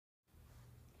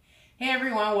Hey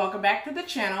everyone, welcome back to the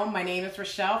channel. My name is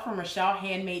Rochelle from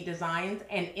Rochelle.Handmade.Designs,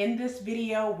 and in this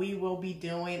video we will be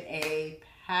doing a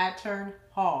pattern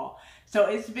haul. So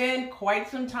it's been quite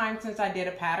some time since I did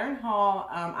a pattern haul.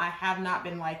 I have not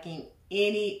been liking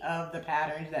any of the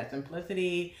patterns that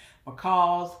Simplicity,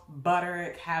 McCalls,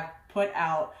 Butterick have put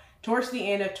out towards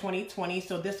the end of 2020.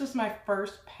 So this is my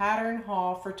first pattern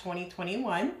haul for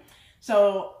 2021.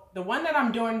 So the one that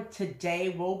I'm doing today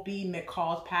will be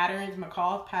McCall's patterns.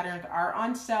 McCall's patterns are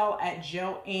on sale at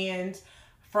Joann's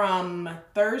from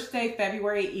Thursday,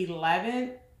 February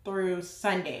 11th through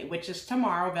Sunday, which is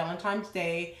tomorrow, Valentine's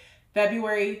Day,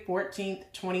 February 14th,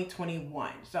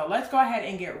 2021. So let's go ahead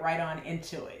and get right on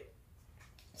into it.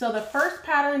 So the first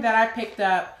pattern that I picked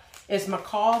up is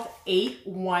McCall's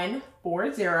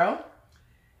 8140.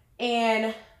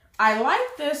 And I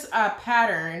like this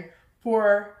pattern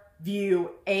for view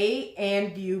A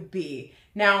and view B.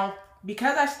 Now,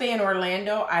 because I stay in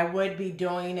Orlando, I would be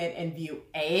doing it in view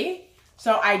A.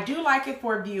 So I do like it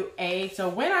for view A. So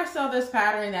when I sell this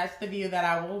pattern, that's the view that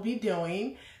I will be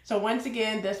doing. So once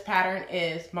again, this pattern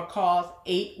is McCall's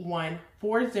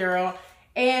 8140.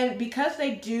 And because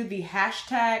they do the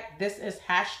hashtag, this is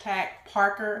hashtag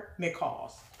Parker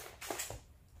McCalls.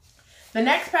 The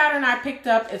next pattern I picked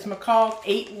up is McCall's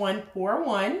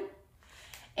 8141.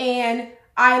 And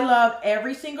I love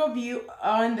every single view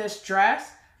on this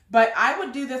dress, but I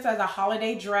would do this as a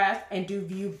holiday dress and do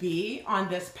view B on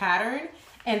this pattern.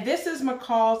 And this is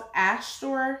McCall's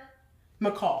Astor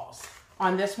McCalls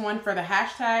on this one for the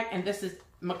hashtag, and this is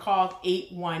McCall's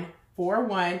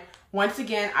 8141. Once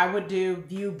again, I would do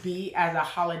view B as a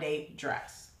holiday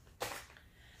dress.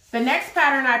 The next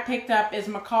pattern I picked up is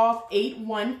McCall's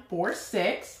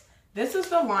 8146. This is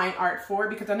the line art for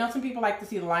it because I know some people like to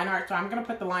see the line art, so I'm going to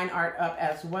put the line art up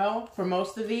as well for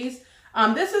most of these.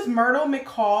 This is Myrtle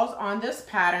McCalls on this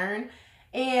pattern.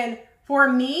 And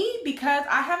for me, because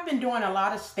I have been doing a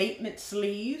lot of statement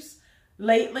sleeves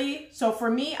lately, so for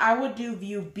me, I would do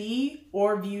view B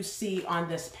or view C on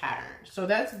this pattern. So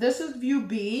this is view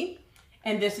B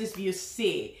and this is view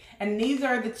C. And these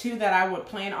are the two that I would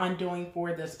plan on doing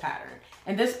for this pattern.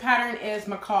 And this pattern is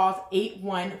McCall's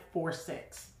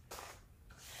 8146.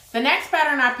 The next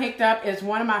pattern I picked up is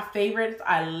one of my favorites.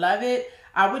 I love it.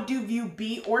 I would do view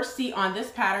B or C on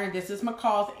this pattern. This is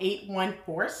McCall's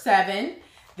 8147.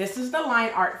 This is the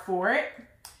line art for it.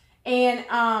 And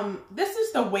this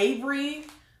is the Wavery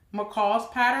McCall's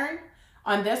pattern.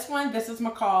 On this one, this is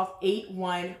McCall's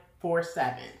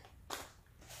 8147.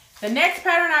 The next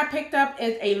pattern I picked up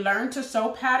is a Learn to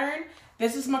Sew pattern.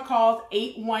 This is McCall's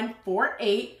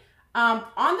 8148.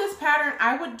 On this pattern,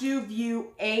 I would do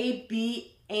view A, B,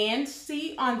 and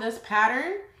C on this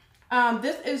pattern.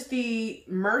 This is the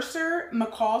Mercer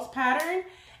McCall's pattern,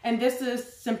 and this is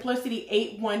Simplicity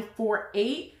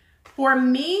 8148. For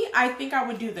me, I think I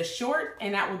would do the short,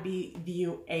 and that would be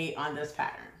view A on this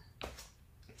pattern.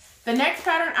 The next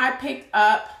pattern I picked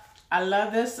up, I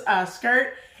love this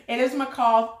skirt. It is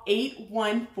McCall's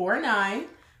 8149.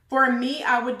 For me,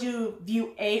 I would do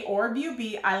view A or view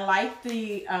B. I like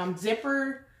the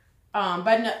zipper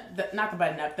button up, not the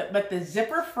button up, but the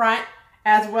zipper front,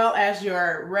 as well as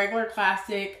your regular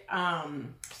classic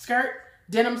skirt,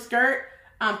 denim skirt.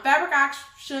 Fabric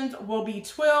options will be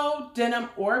twill, denim,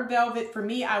 or velvet. For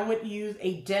me, I would use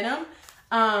a denim.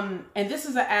 And this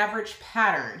is an average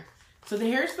pattern. So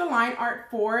here's the line art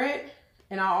for it,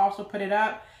 and I'll also put it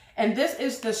up. And this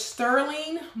is the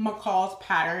Sterling McCall's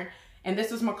pattern, and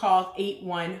this is McCall's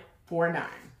 8149.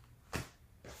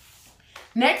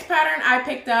 Next pattern I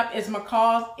picked up is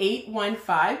McCall's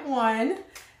 8151.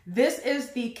 This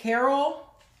is the Carol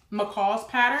McCall's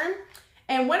pattern.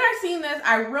 And when I seen this,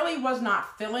 I really was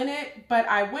not feeling it, but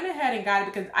I went ahead and got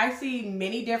it because I see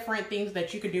many different things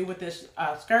that you could do with this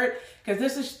skirt,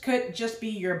 because could just be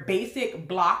your basic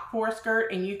block for a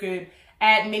skirt, and you could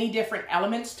add many different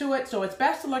elements to it. So it's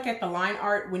best to look at the line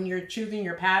art when you're choosing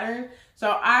your pattern.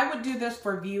 So I would do this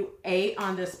for view A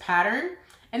on this pattern.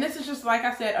 And this is just, like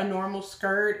I said, a normal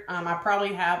skirt. I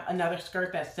probably have another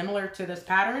skirt that's similar to this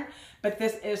pattern, but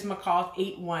this is McCall's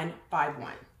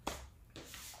 8151.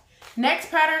 Next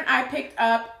pattern I picked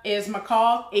up is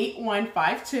McCall's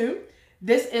 8152.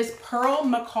 This is Pearl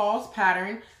McCall's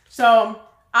pattern. So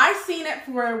I seen it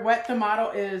for what the model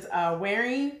is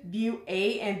wearing, view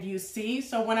A and view C.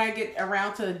 So when I get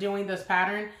around to doing this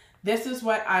pattern, this is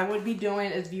what I would be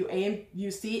doing is view A and view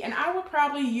C. And I would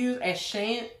probably use a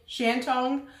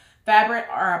shantung fabric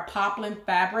or a poplin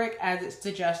fabric as it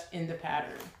suggests in the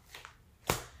pattern.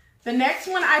 The next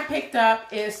one I picked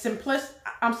up is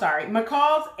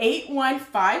McCall's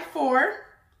 8154.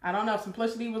 I don't know if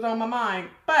Simplicity was on my mind,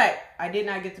 but I did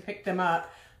not get to pick them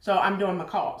up. So I'm doing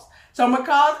McCalls. So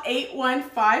McCalls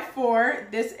 8154.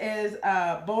 This is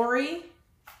Bowery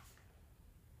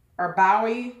or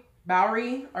Bowery,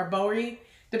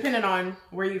 depending on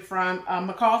where you're from.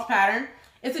 McCalls pattern.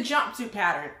 It's a jumpsuit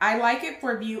pattern. I like it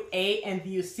for view A and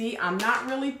view C. I'm not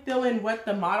really feeling what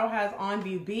the model has on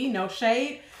view B, no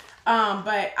shade.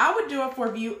 But I would do it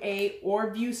for view A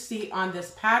or view C on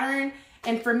this pattern.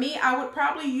 And for me, I would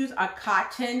probably use a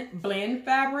cotton blend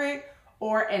fabric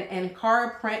or an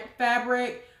Ankara print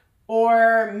fabric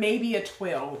or maybe a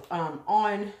twill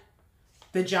on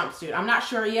the jumpsuit. I'm not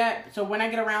sure yet. So when I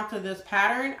get around to this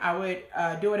pattern, I would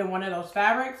do it in one of those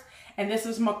fabrics. And this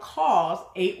is McCalls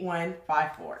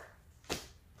 8154.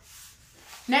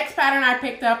 Next pattern I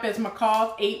picked up is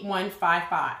McCalls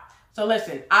 8155. So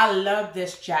listen, I love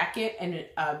this jacket and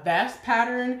vest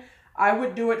pattern. I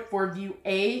would do it for view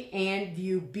A and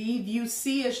view B. View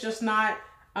C is just not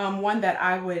one that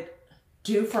I would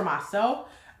do for myself.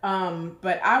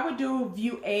 But I would do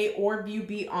view A or view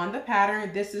B on the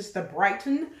pattern. This is the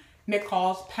Brighton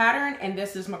McCalls pattern, and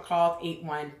this is McCalls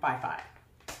 8155.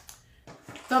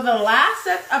 So the last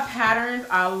set of patterns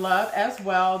I love as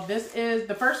well.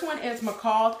 The first one is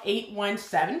McCalls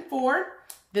 8174.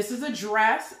 This is a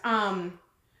dress.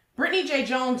 Brittany J.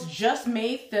 Jones just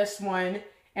made this one,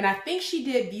 and I think she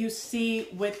did view C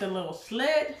with the little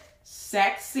slit.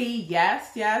 Sexy,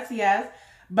 yes, yes, yes.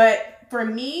 But for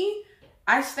me,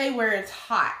 I stay where it's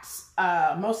hot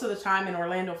most of the time in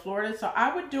Orlando, Florida. So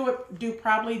I would do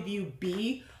probably view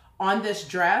B on this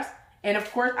dress. And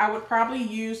of course, I would probably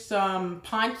use some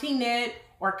Ponte knit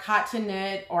or cotton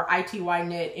knit or ITY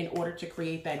knit in order to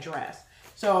create that dress.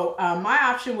 So my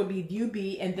option would be view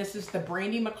B, and this is the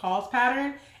Brandy McCalls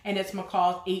pattern, and it's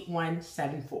McCalls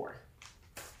 8174.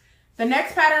 The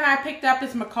next pattern I picked up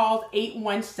is McCalls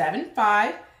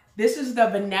 8175. This is the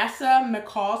Vanessa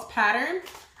McCalls pattern.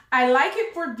 I like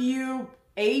it for view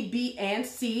A, B, and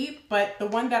C, but the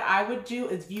one that I would do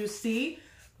is view C,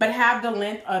 but have the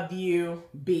length of view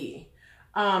B.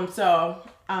 That's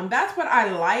what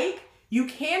I like. You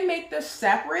can make this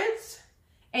separate,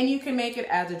 and you can make it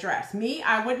as a dress. Me,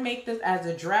 I would make this as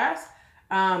a dress.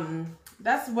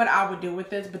 That's what I would do with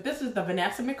this, but this is the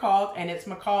Vanessa McCalls, and it's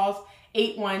McCalls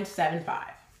 8175.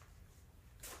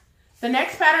 The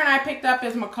next pattern I picked up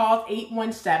is McCalls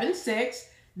 8176.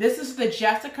 This is the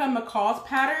Jessica McCalls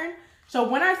pattern. So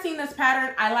when I seen this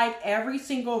pattern, I like every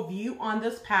single view on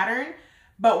this pattern.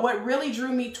 But what really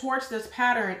drew me towards this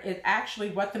pattern is actually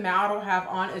what the model have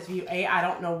on as view A. I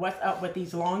don't know what's up with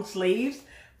these long sleeves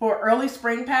for early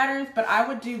spring patterns, but I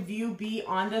would do view B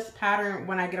on this pattern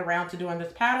when I get around to doing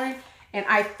this pattern. And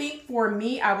I think for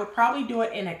me, I would probably do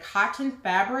it in a cotton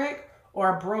fabric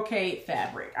or a brocade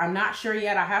fabric. I'm not sure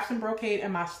yet. I have some brocade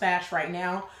in my stash right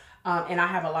now. And I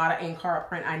have a lot of Ankara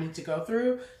print I need to go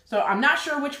through. So I'm not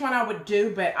sure which one I would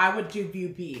do, but I would do view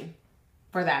B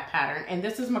for that pattern. And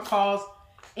this is McCalls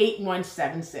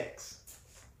 8176.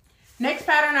 Next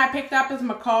pattern I picked up is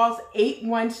McCalls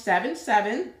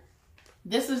 8177.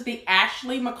 This is the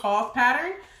Ashley McCalls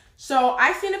pattern. So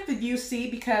I sent it to view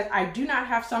C because I do not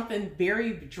have something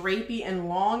very drapey and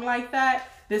long like that.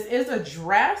 This is a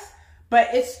dress, but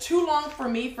it's too long for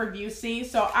me for view C.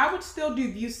 So I would still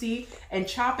do view C and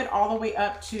chop it all the way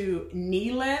up to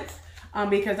knee length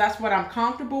because that's what I'm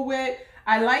comfortable with.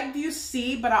 I like view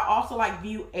C, but I also like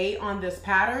view A on this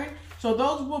pattern. So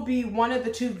those will be one of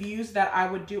the two views that I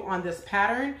would do on this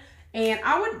pattern. And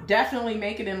I would definitely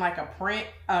make it in like a print,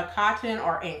 cotton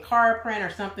or Ankara print or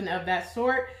something of that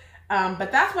sort.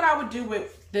 But that's what I would do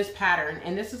with this pattern.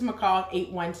 And this is McCalls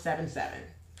 8177.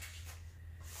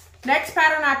 Next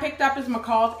pattern I picked up is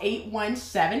McCalls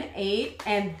 8178.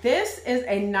 And this is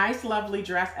a nice, lovely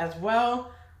dress as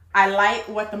well. I like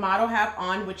what the model have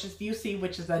on, which is view C,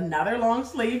 which is another long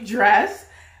sleeve dress.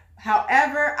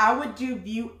 However, I would do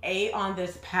view A on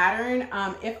this pattern.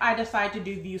 If I decide to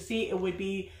do view C, it would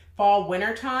be fall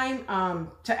winter time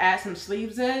to add some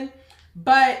sleeves in.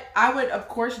 But I would, of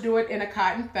course, do it in a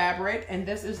cotton fabric. And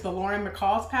this is the Lauren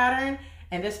McCalls pattern.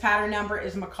 And this pattern number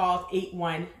is McCalls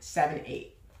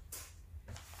 8178.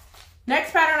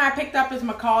 Next pattern I picked up is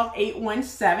McCalls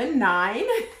 8179.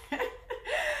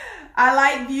 I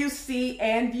like view C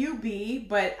and view B,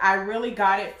 but I really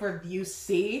got it for view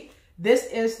C. This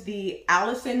is the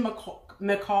Allison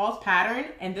McCalls pattern,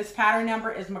 and this pattern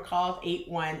number is McCalls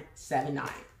 8179.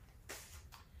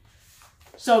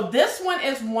 So this one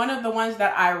is one of the ones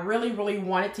that I really, really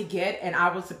wanted to get, and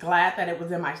I was glad that it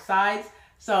was in my size.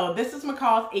 So this is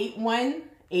McCalls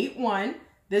 8181.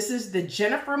 This is the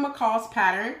Jennifer McCalls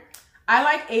pattern. I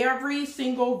like every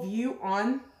single view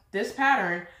on this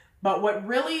pattern, but what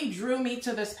really drew me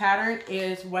to this pattern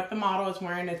is what the model is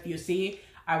wearing as view C.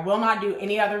 I will not do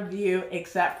any other view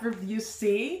except for view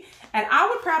C. And I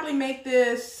would probably make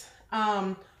this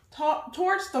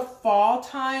towards the fall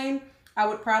time. I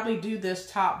would probably do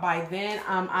this top by then.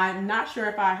 I'm not sure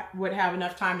if I would have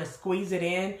enough time to squeeze it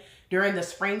in during the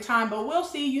springtime, but we'll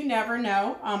see. You never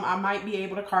know. I might be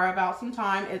able to carve out some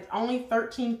time. It's only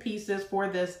 13 pieces for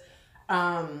this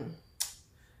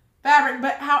fabric,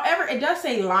 but however, it does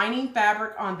say lining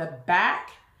fabric on the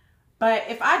back. But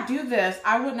if I do this,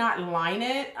 I would not line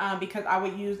it because I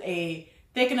would use a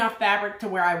thick enough fabric to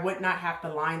where I would not have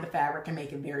to line the fabric and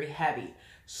make it very heavy.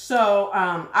 So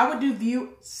I would do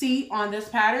view C on this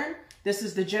pattern. This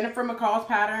is the Jennifer McCall's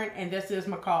pattern, and this is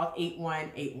McCall's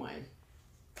 8181.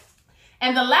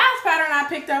 And the last pattern I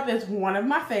picked up is one of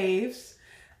my faves.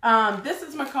 This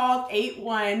is McCall's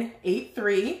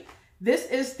 8183. This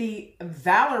is the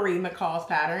Valerie McCall's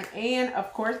pattern. And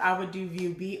of course, I would do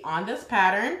view B on this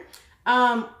pattern.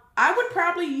 I would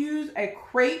probably use a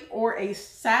crepe or a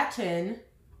satin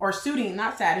or suiting,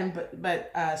 not satin,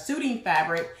 but suiting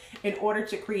fabric in order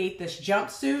to create this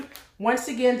jumpsuit. Once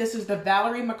again, this is the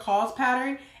Valerie McCall's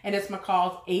pattern, and it's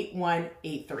McCall's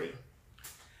 8183.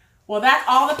 Well, that's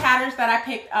all the patterns that I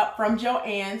picked up from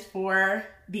Joann's for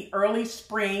the early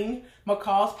spring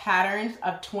McCall's patterns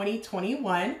of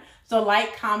 2021. So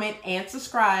like, comment, and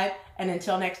subscribe. And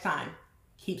until next time,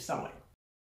 keep sewing.